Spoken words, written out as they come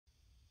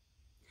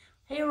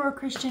Hey Aurora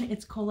Christian,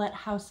 it's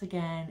schoolHouse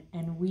again,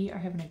 and we are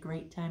having a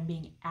great time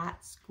being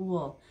at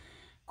school.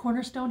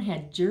 Cornerstone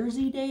had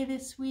Jersey Day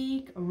this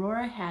week,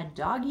 Aurora had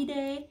Doggy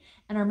Day,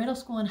 and our middle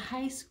school and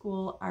high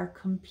school are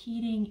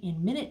competing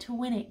in minute to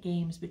win it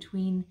games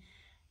between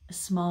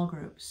small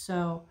groups.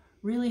 So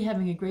really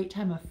having a great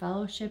time of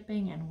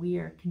fellowshipping, and we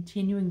are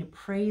continuing to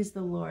praise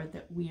the Lord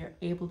that we are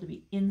able to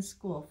be in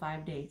school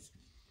 5 days.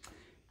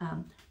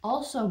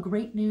 Also,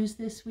 great news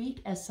this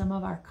week as some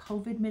of our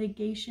COVID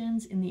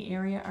mitigations in the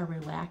area are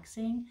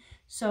relaxing.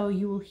 So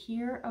you will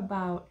hear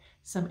about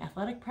some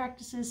athletic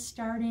practices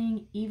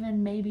starting,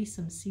 even maybe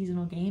some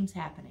seasonal games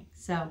happening.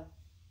 So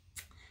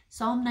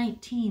Psalm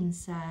 19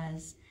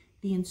 says,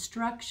 "The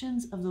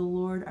instructions of the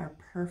Lord are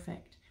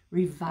perfect,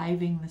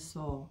 reviving the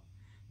soul.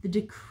 The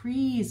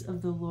decrees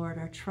of the Lord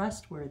are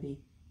trustworthy,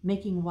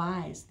 making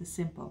wise the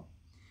simple.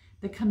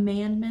 The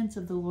commandments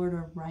of the Lord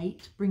are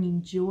right,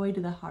 bringing joy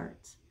to the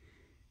heart.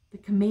 The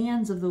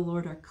commands of the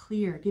Lord are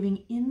clear,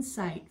 giving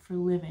insight for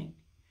living.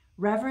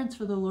 Reverence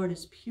for the Lord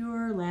is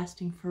pure,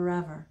 lasting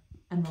forever,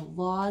 and the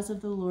laws of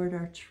the Lord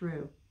are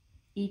true.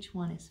 Each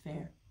one is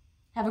fair."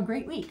 Have a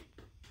great week.